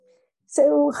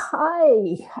So,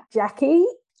 hi, Jackie.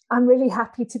 I'm really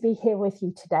happy to be here with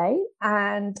you today.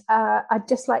 And I'd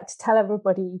just like to tell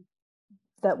everybody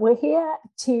that we're here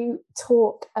to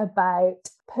talk about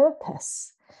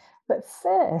purpose. But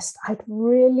first, I'd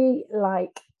really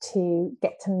like to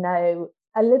get to know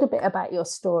a little bit about your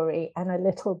story and a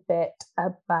little bit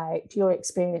about your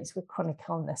experience with chronic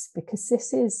illness, because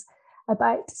this is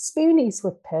about spoonies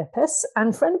with purpose.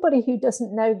 And for anybody who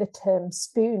doesn't know the term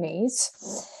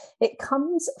spoonies, it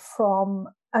comes from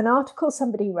an article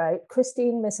somebody wrote,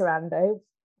 Christine Miserando,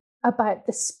 about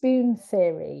the spoon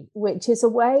theory, which is a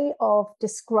way of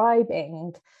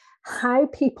describing how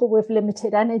people with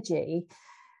limited energy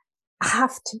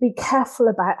have to be careful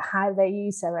about how they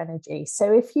use their energy.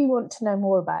 So if you want to know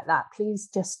more about that, please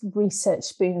just research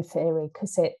spoon theory,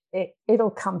 because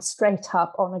it'll come straight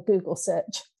up on a Google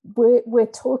search. We're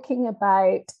talking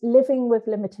about living with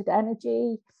limited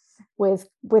energy,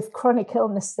 with chronic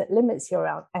illness that limits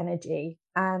your energy,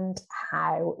 and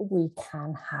how we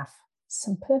can have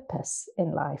some purpose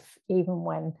in life, even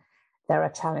when there are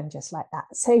challenges like that.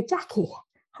 So, Jackie,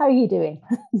 how are you doing?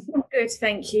 I'm good,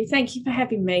 thank you. Thank you for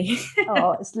having me.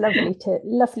 Oh, it's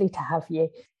lovely to have you.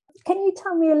 Can you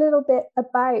tell me a little bit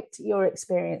about your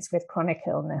experience with chronic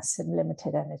illness and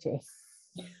limited energy?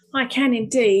 I can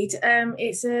indeed.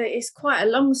 It's quite a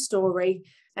long story.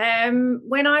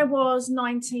 When I was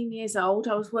 19 years old,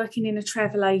 I was working in a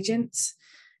travel agent,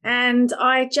 and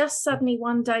I just suddenly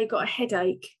one day got a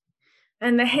headache,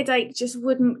 and the headache just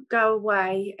wouldn't go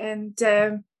away. And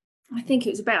I think it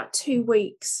was about 2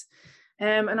 weeks,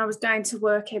 and I was going to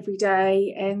work every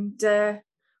day, and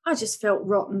I just felt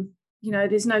rotten. You know,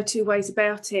 there's no two ways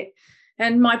about it.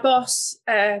 And my boss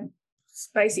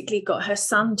basically got her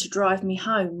son to drive me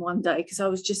home one day because I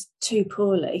was just too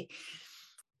poorly.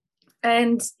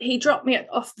 And he dropped me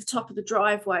off the top of the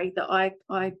driveway that I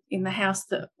in the house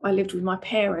that I lived with my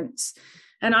parents.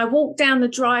 And I walked down the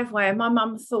driveway, and my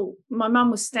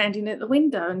mum was standing at the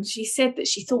window, and she said that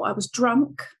she thought I was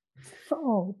drunk.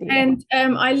 Oh, dear. And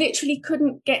I literally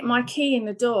couldn't get my key in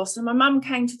the door. So my mum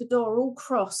came to the door all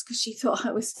cross because she thought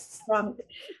I was drunk.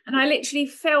 And I literally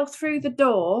fell through the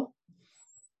door,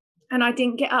 and I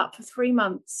didn't get up for 3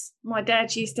 months. My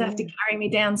dad used to have to carry me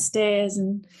downstairs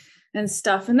and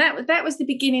stuff. And that was the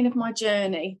beginning of my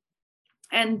journey.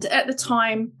 And at the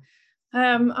time,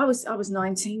 I was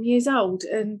 19 years old.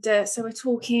 And so we're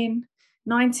talking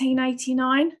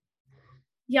 1989,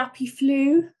 yuppie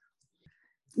flu.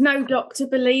 No doctor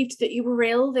believed that you were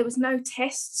ill. There was no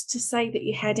tests to say that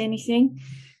you had anything.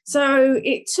 So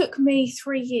it took me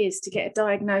 3 years to get a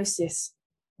diagnosis.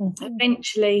 Mm-hmm.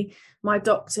 Eventually, my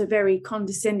doctor very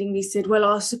condescendingly said, well,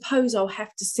 I suppose I'll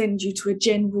have to send you to a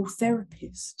general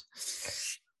therapist.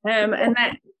 And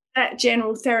that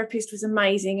general therapist was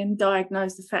amazing and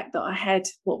diagnosed the fact that I had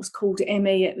what was called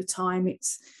ME at the time.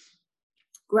 It's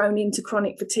grown into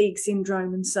chronic fatigue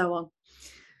syndrome and so on.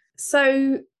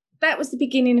 So that was the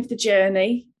beginning of the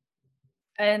journey.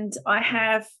 And I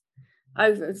have,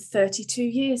 over 32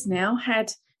 years now,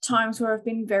 had times where I've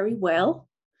been very well,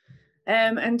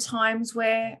 and times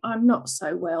where I'm not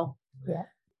so well. Yeah.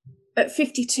 At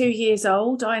 52 years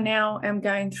old, I now am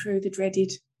going through the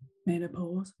dreaded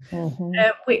menopause,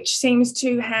 which seems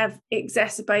to have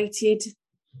exacerbated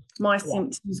my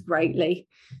symptoms greatly.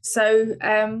 So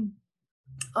I'm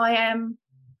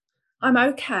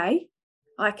okay.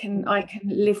 I can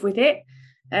live with it,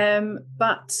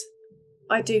 but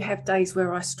I do have days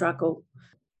where I struggle.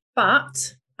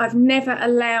 But I've never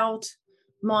allowed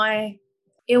my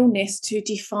illness to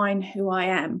define who I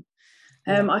am.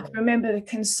 I can remember the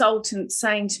consultant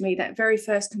saying to me, that very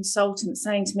first consultant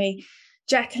saying to me,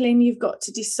 Jacqueline, you've got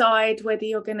to decide whether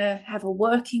you're going to have a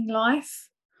working life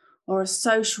or a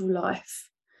social life.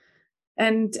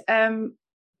 And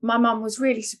my mum was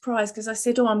really surprised because I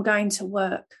said, I'm going to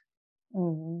work.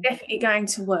 Definitely going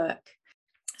to work.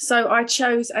 So I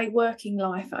chose a working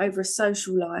life over a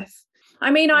social life. I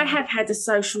mean, I have had a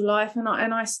social life, and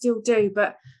I still do,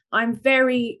 but I'm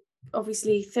very,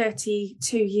 obviously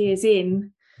 32 years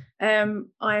in,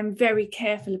 I'm very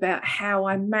careful about how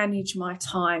I manage my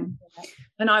time.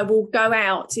 And I will go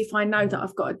out if I know that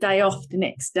I've got a day off the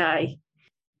next day,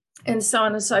 and so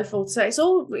on and so forth. So it's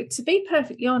all, to be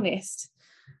perfectly honest,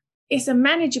 it's a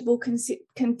manageable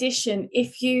condition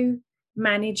if you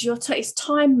manage your time. It's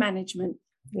time management.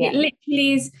 It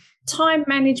literally is time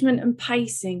management and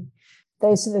pacing.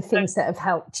 Those are the things that have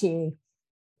helped you.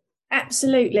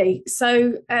 Absolutely.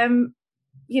 So,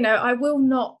 I will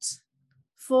not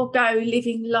forego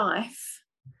living life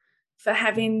for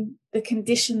having the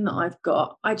condition that I've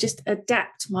got. I just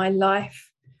adapt my life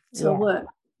to work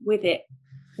with it.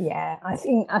 Yeah, I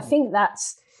think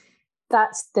that's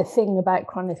that's the thing about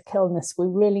chronic illness. We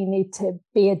really need to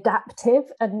be adaptive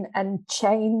and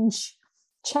change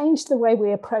the way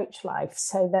we approach life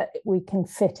so that we can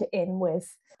fit it in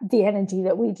with the energy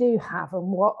that we do have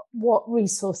and what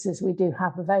resources we do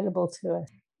have available to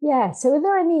us. Yeah. So are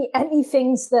there any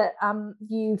things that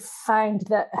you found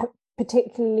that have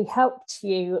particularly helped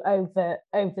you over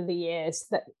the years,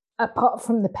 that apart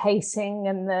from the pacing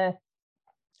and the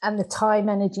time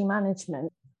energy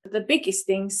management? The biggest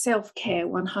thing, self-care,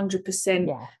 100%.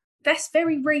 Yeah. That's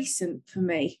very recent for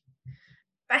me.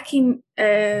 Back in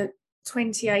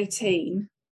 2018,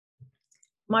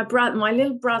 my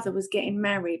little brother was getting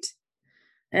married,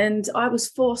 and I was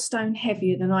 4 stone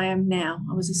heavier than I am now.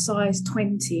 I was a size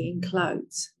 20 in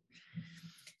clothes.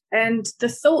 And the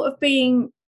thought of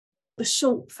being the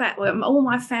short, fat, all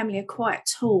my family are quite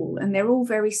tall and they're all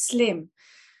very slim.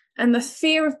 And the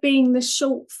fear of being the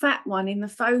short, fat one in the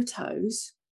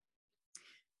photos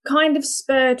kind of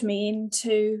spurred me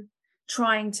into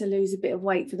trying to lose a bit of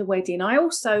weight for the wedding. I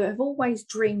also have always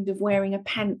dreamed of wearing a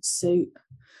pantsuit.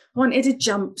 I wanted a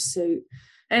jumpsuit,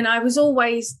 and I was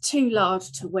always too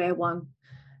large to wear one.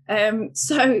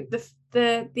 So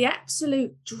the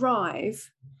absolute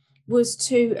drive was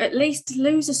to at least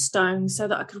lose a stone so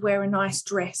that I could wear a nice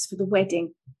dress for the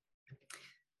wedding.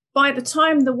 By the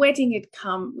time the wedding had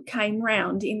came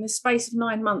round, in the space of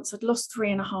 9 months, I'd lost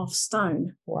 3.5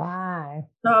 stone. Wow.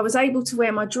 So I was able to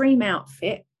wear my dream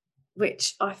outfit,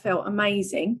 which I felt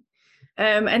amazing.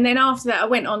 And then after that, I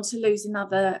went on to lose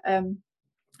another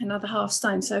half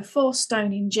stone, so 4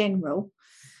 stone in general.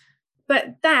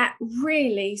 But that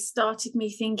really started me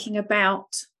thinking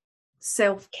about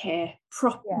self-care,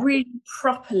 really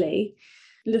properly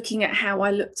looking at how I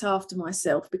looked after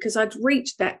myself, because I'd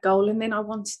reached that goal and then I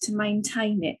wanted to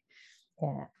maintain it.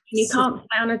 Yeah. You can't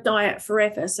stay on a diet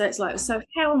forever. So it's like, so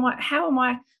how am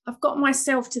I, I've got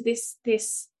myself to this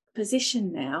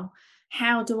position now.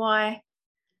 How do I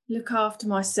look after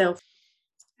myself?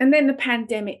 And then the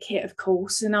pandemic hit, of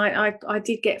course, and I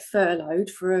did get furloughed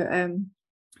for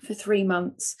 3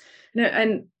 months.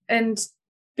 And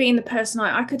being the person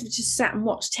I could have just sat and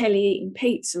watched telly eating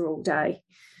pizza all day.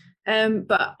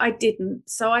 But I didn't.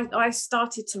 So I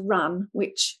started to run,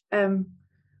 which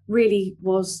really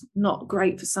was not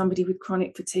great for somebody with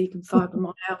chronic fatigue and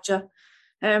fibromyalgia.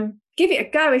 Give it a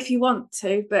go if you want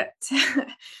to, but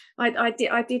I did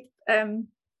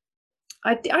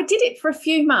it for a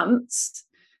few months,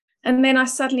 and then I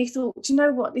suddenly thought, do you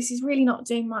know what? This is really not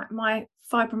doing my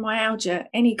fibromyalgia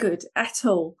any good at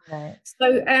all. Right.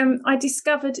 So I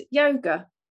discovered yoga.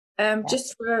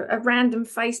 Just for a random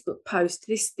Facebook post.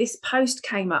 This post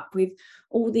came up with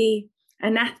all the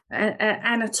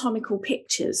anatomical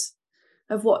pictures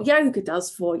of what yoga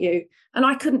does for you, and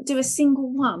I couldn't do a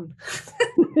single one.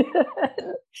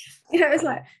 It was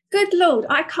like, good Lord,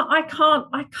 I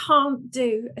can't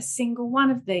do a single one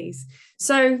of these.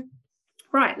 So,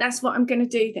 right, that's what I'm going to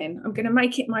do then. I'm going to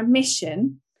make it my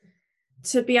mission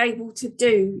to be able to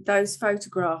do those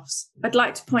photographs. I'd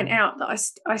like to point out that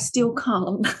I still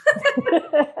can't.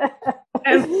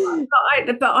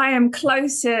 But I am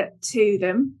closer to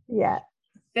them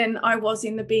than I was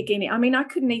in the beginning. I mean, I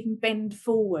couldn't even bend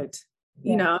forward,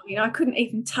 you know, I mean, I couldn't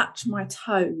even touch my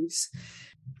toes.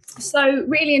 So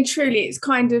really and truly, it's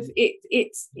kind of,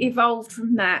 it's evolved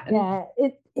from that. Yeah,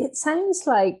 it sounds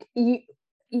like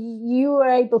you were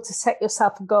able to set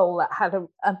yourself a goal that had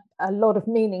a lot of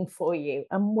meaning for you.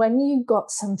 And when you got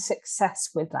some success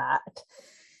with that,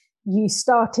 you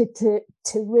started to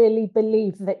really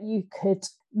believe that you could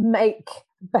make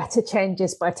better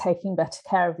changes by taking better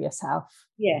care of yourself.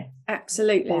 Yeah,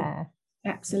 absolutely. Yeah.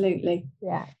 Absolutely.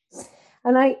 Yeah.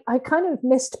 And I kind of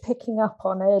missed picking up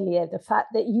on earlier the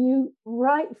fact that you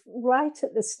right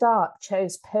at the start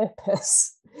chose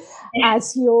purpose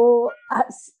as your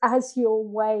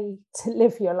way to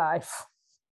live your life.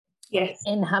 Yes.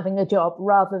 In having a job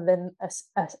rather than a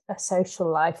social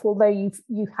life, although you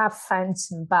have found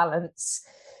some balance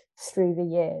through the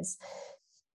years.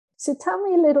 So tell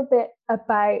me a little bit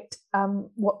about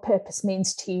what purpose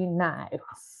means to you now.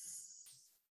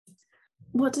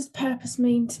 What does purpose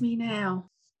mean to me now?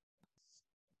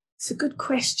 It's a good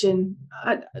question.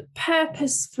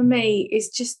 Purpose for me is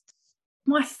just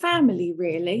my family,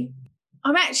 really.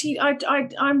 I'm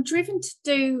driven to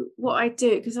do what I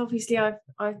do because obviously I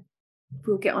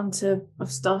will get on to,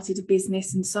 I've started a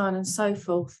business and so on and so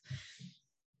forth.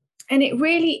 And it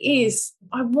really is,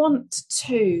 I want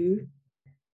to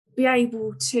be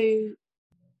able to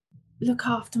look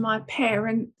after my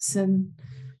parents and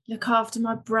look after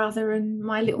my brother and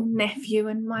my little nephew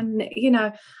and I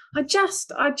know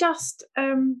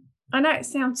it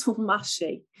sounds all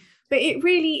mushy, But it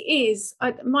really is.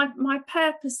 My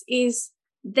purpose is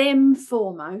them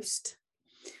foremost.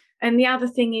 And the other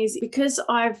thing is, because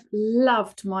I've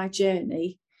loved my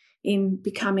journey in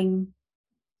becoming,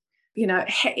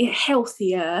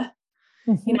 healthier.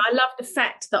 Mm-hmm. I love the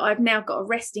fact that I've now got a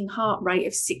resting heart rate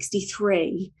of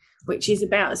 63, which is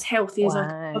about as healthy as I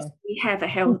could possibly have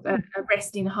a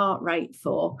resting heart rate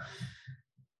for.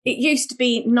 It used to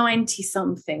be 90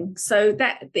 something. So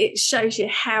that it shows you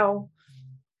how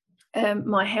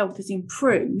my health has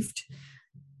improved.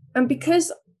 And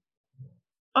because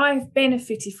I've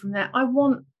benefited from that, I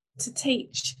want to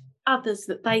teach others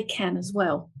that they can as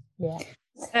well. Yeah.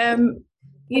 I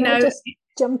just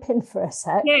jump in for a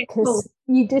sec, because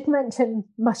you did mention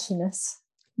mushiness.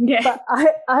 Yeah. But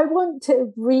I want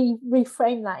to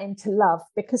reframe that into love,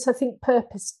 because I think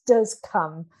purpose does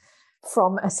come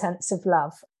from a sense of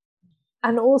love.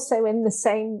 And also in the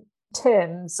same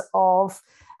terms of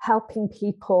helping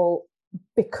people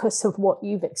because of what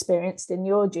you've experienced in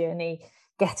your journey,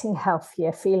 getting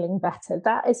healthier, feeling better.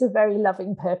 That is a very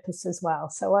loving purpose as well.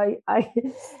 So I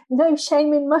no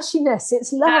shame in mushiness.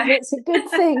 It's love. It's a good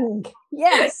thing.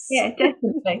 Yes. Yeah,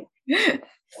 definitely.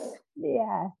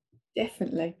 Yeah,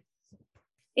 definitely.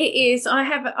 It is. I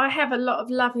have a lot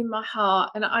of love in my heart,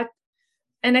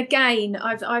 and again,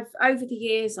 I've over the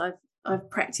years I've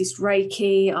practiced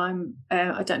Reiki.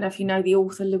 I don't know if you know the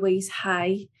author Louise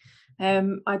Hay.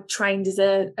 I trained as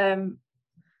a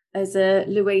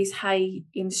Louise Hay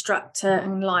instructor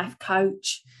and life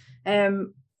coach.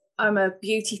 I'm a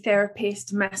beauty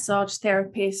therapist, massage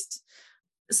therapist.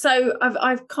 So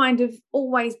I've kind of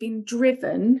always been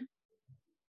driven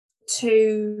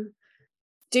to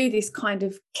do this kind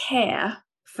of care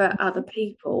for other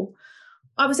people.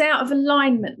 I was out of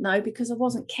alignment though, because I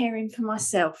wasn't caring for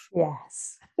myself.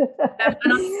 Yes.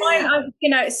 And I find,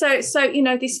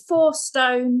 this 4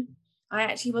 stone, I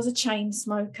actually was a chain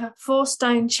smoker, 4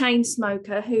 stone chain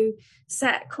smoker who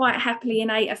sat quite happily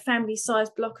and ate a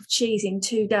family-sized block of cheese in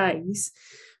 2 days,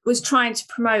 was trying to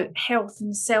promote health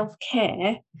and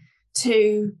self-care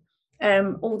to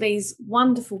all these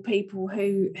wonderful people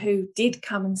who did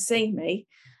come and see me,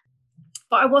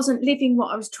 but I wasn't living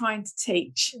what I was trying to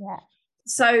teach. Yeah.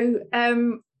 So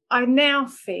I now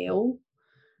feel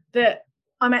that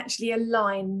I'm actually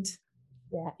aligned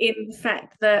in the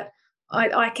fact that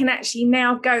I can actually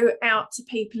now go out to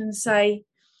people and say,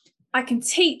 I can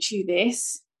teach you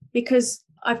this because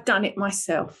I've done it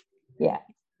myself. Yeah.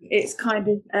 It's kind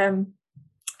of,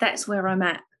 that's where I'm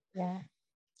at. Yeah.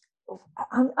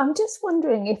 I'm just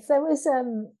wondering if there was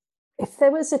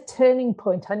a turning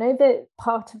point. I know that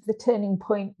part of the turning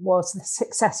point was the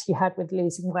success you had with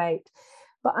losing weight,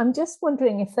 but I'm just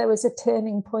wondering if there was a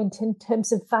turning point in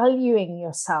terms of valuing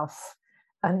yourself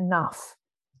enough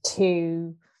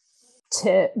to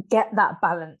get that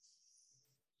balance.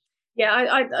 Yeah,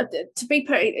 I to be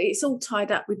put, it's all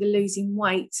tied up with the losing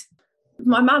weight.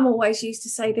 My mum always used to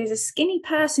say, there's a skinny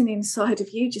person inside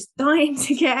of you just dying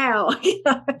to get out.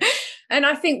 And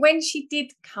I think when she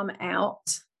did come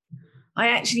out, I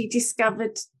actually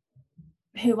discovered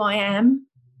who I am.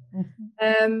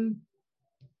 Mm-hmm.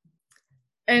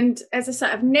 And as I say,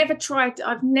 I've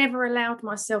never allowed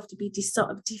myself to be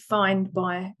defined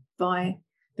by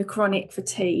the chronic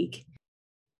fatigue.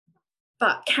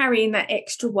 But carrying that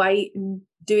extra weight and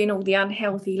doing all the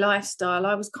unhealthy lifestyle,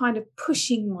 I was kind of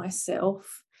pushing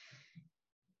myself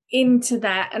into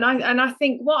that. And I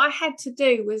think what I had to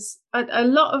do was a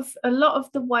lot of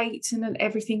the weight and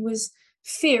everything was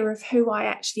fear of who I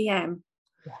actually am.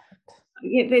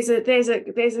 Yeah. There's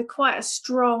a quite a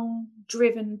strong,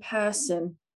 driven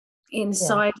person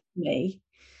inside of me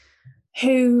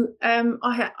who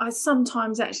I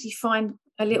sometimes actually find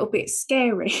a little bit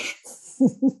scary.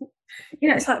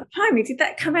 It's like, blimey, did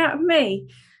that come out of me?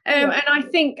 And I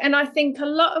think a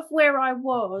lot of where I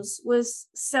was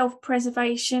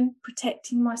self-preservation,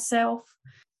 protecting myself.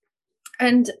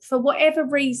 And for whatever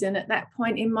reason at that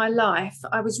point in my life,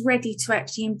 I was ready to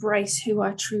actually embrace who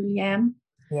I truly am.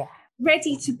 Yeah.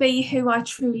 Ready to be who I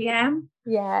truly am.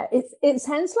 Yeah, it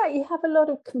sounds like you have a lot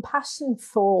of compassion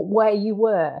for where you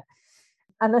were.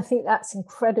 And I think that's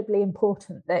incredibly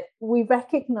important, that we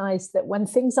recognise that when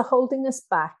things are holding us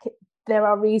back, there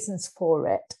are reasons for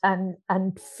it. And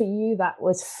for you, that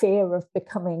was fear of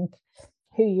becoming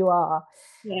who you are.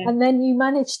 Yeah. And then you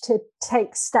managed to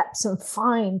take steps and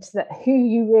find that who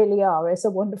you really are is a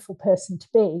wonderful person to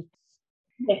be.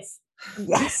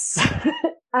 Yes.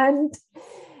 And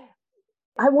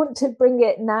I want to bring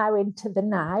it now into the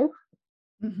now,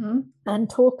 mm-hmm. and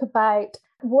talk about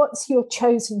what's your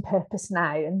chosen purpose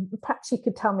now. And perhaps you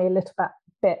could tell me a little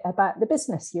bit about the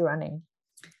business you're running.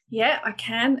 Yeah, I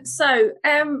can. So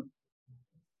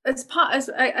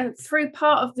through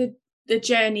part of the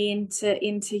journey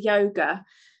into yoga,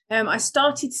 I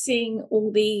started seeing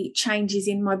all the changes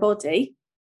in my body.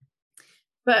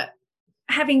 But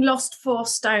having lost 4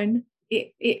 stone,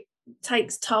 it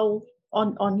takes toll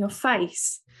on your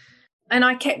face. And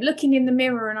I kept looking in the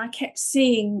mirror and I kept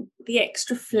seeing the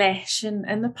extra flesh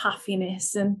and the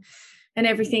puffiness and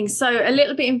everything. So a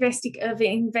little bit of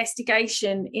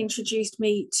investigation introduced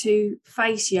me to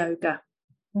face yoga.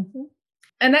 Mm-hmm.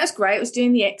 And that's great. I was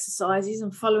doing the exercises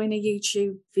and following the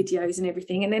YouTube videos and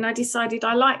everything. And then I decided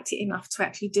I liked it enough to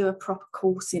actually do a proper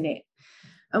course in it.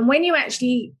 And when you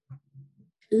actually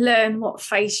learn what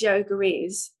face yoga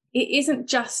is, it isn't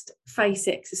just face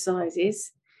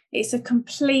exercises. It's a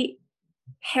complete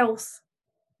health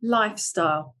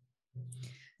lifestyle.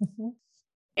 Mm-hmm.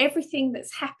 Everything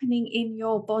that's happening in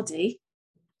your body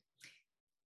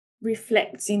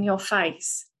reflects in your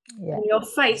face. Yeah. And your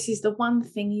face is the one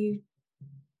thing you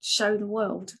show the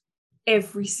world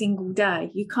every single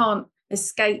day. You can't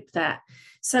escape that.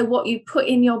 So what you put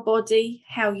in your body,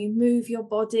 how you move your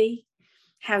body,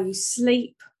 how you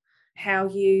sleep, how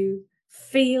you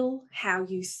feel, how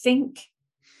you think,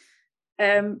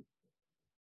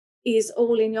 is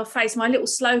all in your face. My little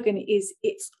slogan is,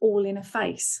 it's all in a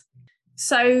face.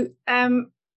 So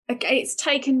it's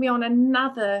taken me on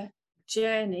another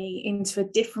journey into a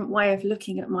different way of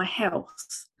looking at my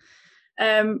health.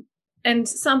 And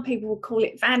some people will call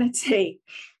it vanity,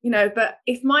 but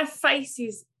if my face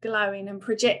is glowing and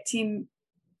projecting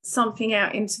something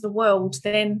out into the world,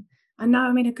 then I know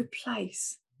I'm in a good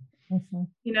place.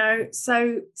 Mm-hmm.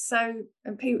 So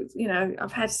and people,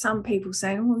 I've had some people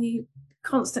saying, well, you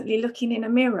constantly looking in a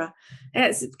mirror.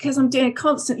 It's because I'm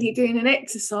constantly doing an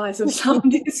exercise of some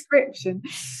description.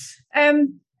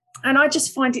 And I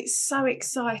just find it so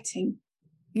exciting.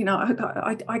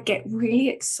 I get really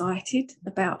excited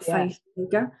about face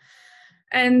yoga.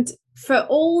 And for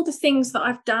all the things that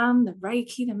I've done, the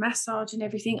Reiki, the massage and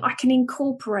everything, I can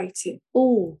incorporate it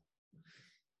all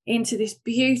into this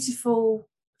beautiful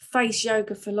face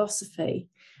yoga philosophy.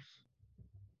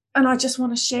 And I just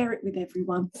want to share it with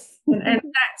everyone. and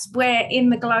that's where In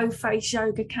the Glow face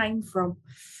yoga came from.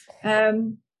 I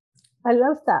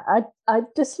love that. I'd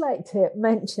just like to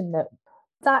mention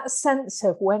that sense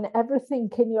of when everything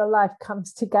in your life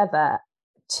comes together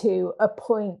to a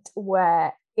point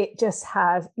where it just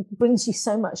brings you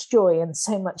so much joy and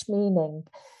so much meaning.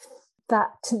 That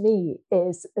to me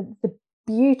is the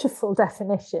beautiful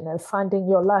definition of finding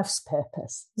your life's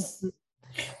purpose.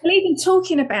 Well, even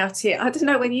talking about it, I don't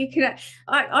know whether you can.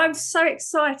 I'm so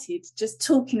excited just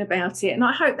talking about it, and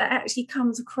I hope that actually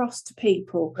comes across to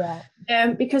people.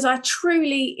 Yeah. Because I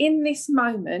truly, in this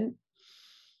moment,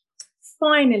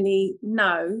 finally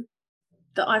know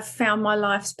that I've found my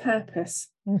life's purpose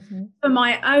for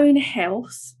my own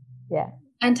health. Yeah.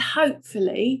 And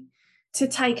hopefully to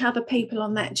take other people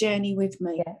on that journey with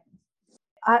me. Yeah.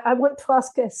 I want to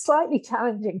ask a slightly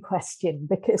challenging question,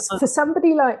 because for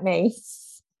somebody like me,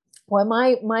 where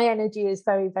my energy is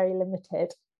very, very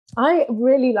limited, I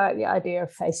really like the idea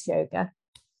of face yoga,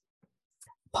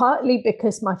 partly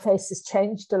because my face has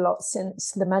changed a lot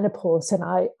since the menopause, and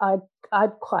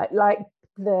I'd quite like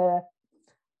the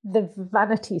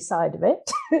vanity side of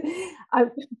it.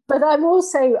 But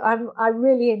I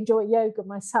really enjoy yoga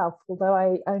myself, although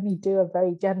I only do a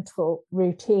very gentle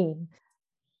routine.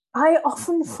 I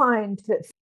often find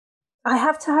that I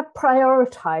have to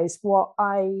prioritize what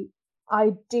I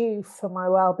do for my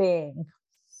well-being.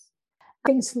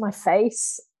 Things for my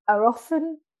face are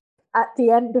often at the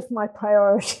end of my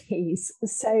priorities.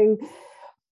 So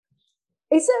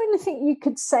is there anything you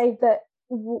could say that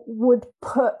would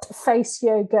put face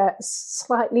yoga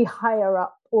slightly higher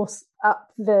up or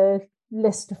up the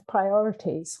list of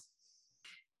priorities?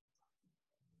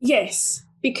 Yes,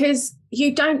 because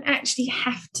you don't actually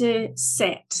have to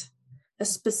set a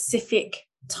specific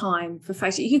time for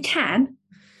face yoga. You can,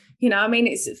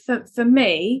 it's for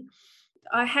me,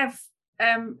 I have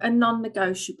a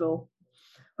non-negotiable,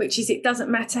 which is it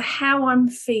doesn't matter how I'm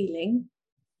feeling,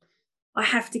 I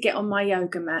have to get on my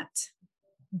yoga mat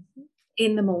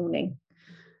in the morning,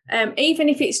 even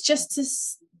if it's just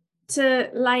to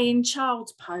lay in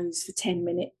child's pose for 10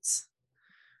 minutes,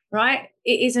 right?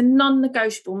 It is a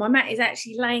non-negotiable. My mat is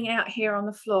actually laying out here on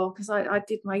the floor because I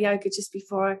did my yoga just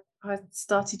before I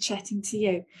started chatting to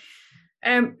you,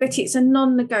 but it's a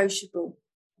non-negotiable.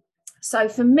 So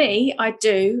for me, I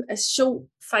do a short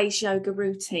face yoga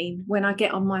routine when I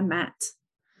get on my mat,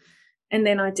 and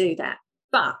then I do that.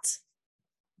 But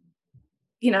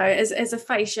as a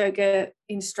face yoga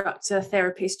instructor,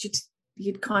 therapist,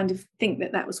 you'd kind of think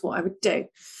that was what I would do.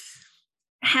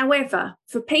 However,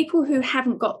 for people who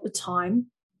haven't got the time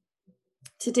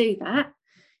to do that,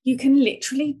 you can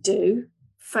literally do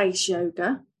face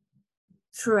yoga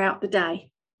throughout the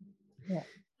day. Yeah.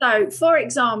 So, for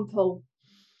example,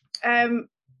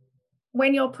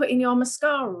 when you're putting your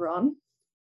mascara on,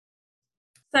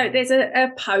 so there's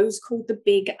a pose called the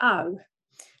big O.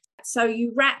 So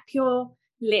you wrap your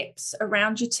lips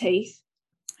around your teeth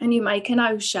and you make an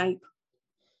O shape.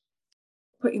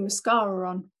 Put your mascara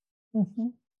on. Mm-hmm.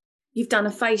 You've done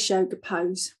a face yoga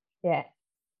pose. Yeah.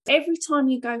 Every time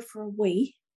you go for a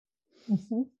wee,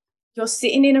 mm-hmm. you're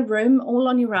sitting in a room all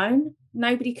on your own.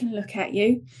 Nobody can look at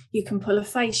you. You can pull a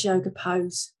face yoga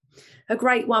pose. A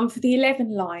great one for the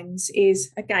 11 lines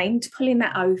is, again, to pull in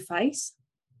that O face.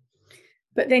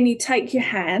 But then you take your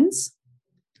hands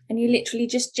and you literally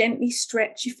just gently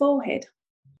stretch your forehead.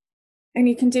 And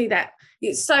you can do that.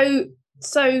 So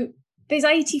there's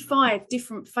 85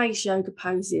 different face yoga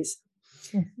poses.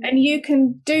 Mm-hmm. And you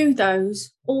can do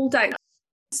those all day.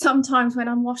 Sometimes when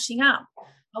I'm washing up,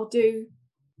 I'll do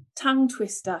tongue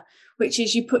twister, which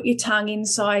is you put your tongue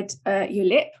inside your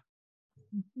lip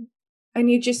mm-hmm.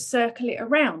 and you just circle it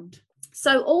around.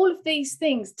 So all of these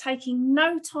things, taking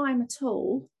no time at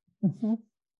all, mm-hmm.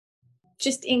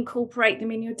 just incorporate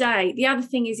them in your day. The other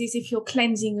thing is if you're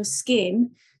cleansing your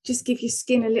skin, just give your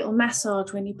skin a little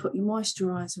massage when you put your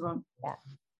moisturizer on. Yeah.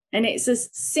 And it's as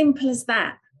simple as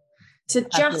that, to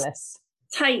Fabulous. Just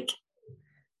take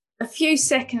a few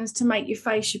seconds to make your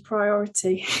face your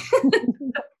priority.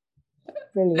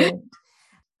 Brilliant.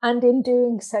 And in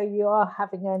doing so, you are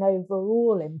having an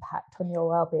overall impact on your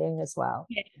well-being as well.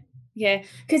 Yeah,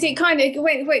 because it kind of,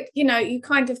 you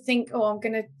kind of think, oh, I'm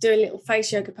going to do a little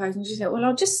face yoga pose, and you say, well,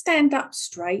 I'll just stand up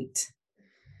straight.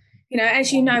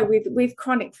 As you know, with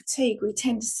chronic fatigue, we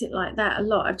tend to sit like that a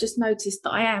lot. I've just noticed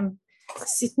that I am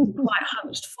sitting quite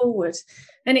hunched forward,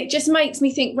 and it just makes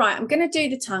me think, right, I'm going to do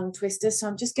the tongue twister, so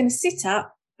I'm just going to sit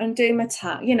up and do my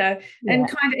tongue, and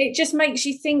kind of, it just makes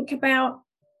you think about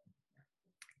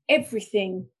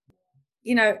everything,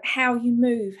 how you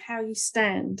move, how you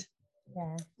stand,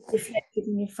 reflected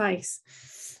in your face.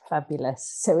 Fabulous.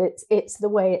 So it's the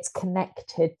way it's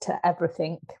connected to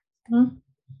everything. Mm-hmm.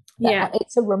 Yeah,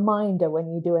 it's a reminder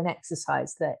when you do an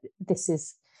exercise that this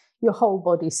is your whole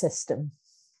body system.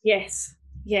 Yes.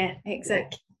 Yeah,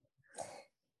 exactly.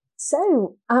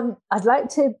 So I'd like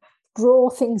to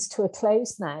draw things to a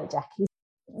close now, Jackie.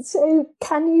 So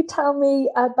can you tell me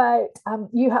about,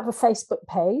 you have a Facebook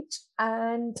page,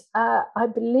 and I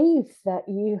believe that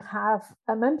you have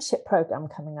a membership program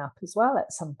coming up as well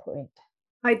at some point.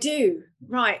 I do.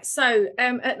 Right. So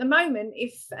at the moment,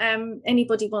 if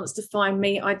anybody wants to find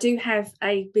me, I do have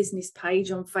a business page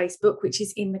on Facebook, which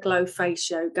is In the Glow Face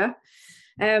Yoga.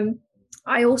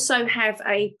 I also have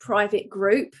a private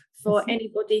group for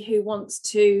anybody who wants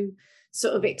to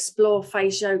sort of explore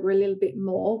face yoga a little bit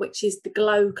more, which is the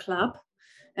Glow Club.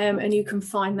 And you can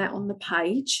find that on the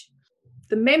page.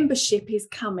 The membership is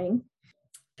coming.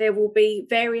 There will be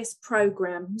various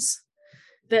programs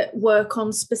that work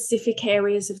on specific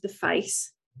areas of the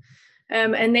face.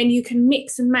 And then you can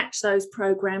mix and match those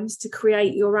programs to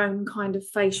create your own kind of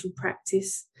facial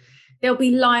practice. There'll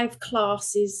be live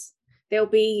classes. There'll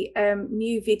be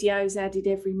new videos added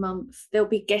every month. There'll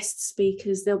be guest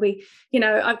speakers. There'll be,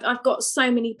 I've got so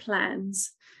many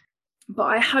plans, but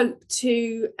I hope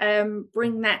to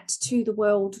bring that to the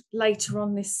world later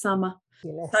on this summer.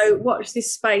 Yes. So watch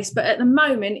this space. But at the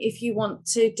moment, if you want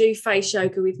to do face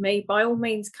yoga with me, by all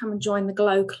means, come and join the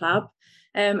Glow Club.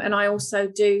 And I also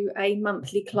do a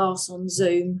monthly class on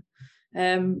Zoom.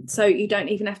 So you don't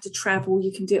even have to travel.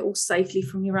 You can do it all safely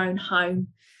from your own home.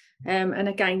 And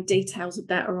again, details of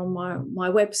that are on my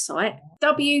website,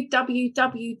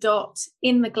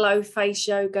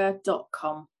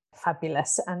 www.intheglowfaceyoga.com.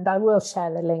 Fabulous. And I will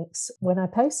share the links when I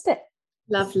post it.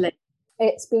 Lovely.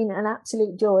 It's been an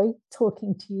absolute joy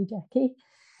talking to you, Jackie.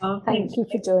 Oh, thank you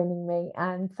for joining me,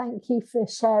 and thank you for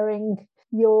sharing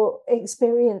your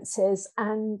experiences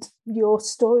and your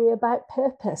story about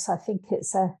purpose. I think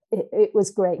it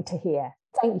was great to hear.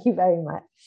 Thank you very much.